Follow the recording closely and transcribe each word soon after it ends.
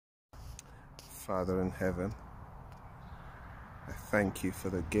Father in heaven, I thank you for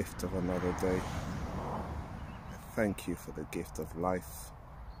the gift of another day. I thank you for the gift of life,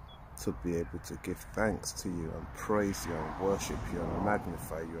 to be able to give thanks to you and praise you and worship you and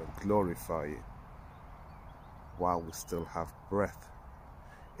magnify you and glorify you while we still have breath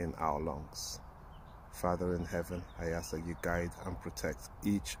in our lungs. Father in heaven, I ask that you guide and protect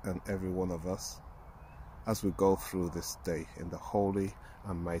each and every one of us as we go through this day, in the holy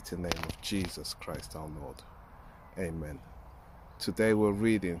and mighty name of Jesus Christ our Lord. Amen. Today we're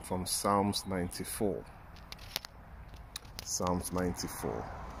reading from Psalms 94. Psalms 94.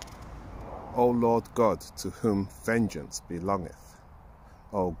 O Lord God, to whom vengeance belongeth,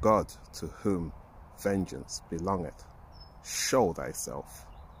 O God, to whom vengeance belongeth, show thyself.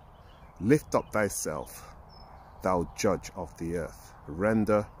 Lift up thyself, thou judge of the earth,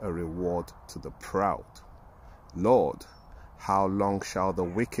 render a reward to the proud. Lord, how long shall the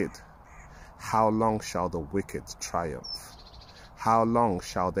wicked triumph? How long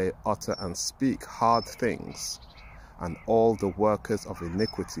shall they utter and speak hard things, and all the workers of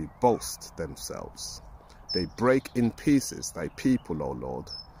iniquity boast themselves? They break in pieces thy people, O Lord,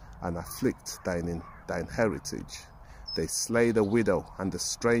 and afflict thine heritage. They slay the widow and the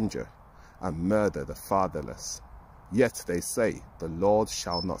stranger, and murder the fatherless. Yet they say, the Lord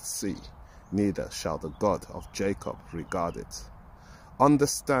shall not see, neither shall the God of Jacob regard it.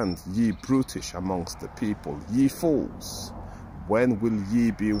 Understand, ye brutish amongst the people, ye fools, when will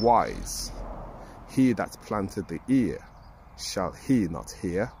ye be wise? He that planted the ear, shall he not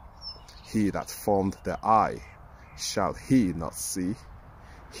hear? He that formed the eye, shall he not see?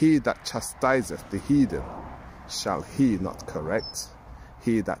 He that chastiseth the heathen, shall he not correct?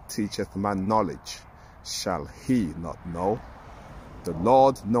 He that teacheth man knowledge, shall he not know? The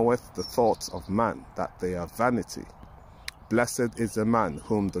Lord knoweth the thoughts of man, that they are vanity. Blessed is the man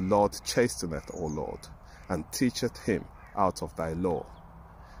whom the Lord chasteneth, O Lord, and teacheth him out of thy law,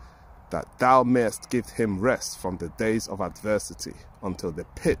 that thou mayest give him rest from the days of adversity, until the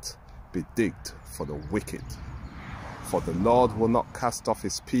pit be digged for the wicked. For the Lord will not cast off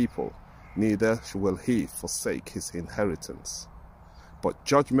his people, neither will he forsake his inheritance. But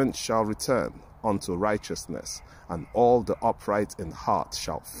judgment shall return unto righteousness, and all the upright in heart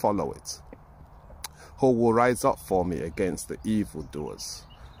shall follow it. Who will rise up for me against the evildoers?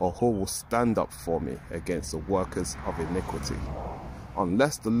 Or who will stand up for me against the workers of iniquity?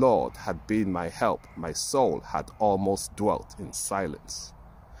 Unless the Lord had been my help, my soul had almost dwelt in silence.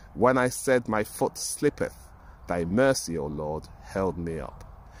 When I said, my foot slippeth, thy mercy, O Lord, held me up.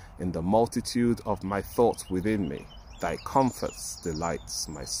 In the multitude of my thoughts within me, thy comforts delights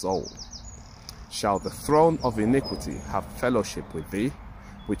my soul. Shall the throne of iniquity have fellowship with thee,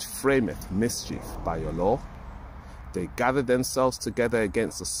 which frameth mischief by your law? They gather themselves together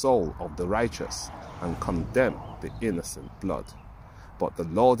against the soul of the righteous, and condemn the innocent blood. But the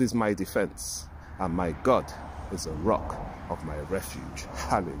Lord is my defense, and my God is a rock of my refuge.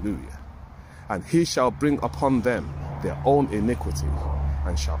 Hallelujah. And he shall bring upon them their own iniquity,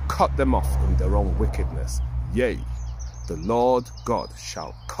 and shall cut them off in their own wickedness. Yea, the Lord God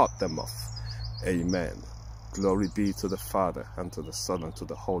shall cut them off. Amen. Glory be to the Father, and to the Son, and to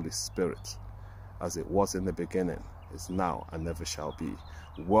the Holy Spirit, as it was in the beginning, is now, and never shall be,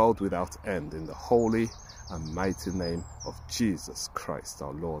 world without end, in the holy and mighty name of Jesus Christ,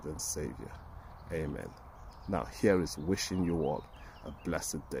 our Lord and Savior. Amen. Now here is wishing you all a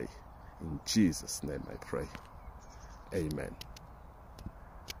blessed day. In Jesus' name I pray. Amen.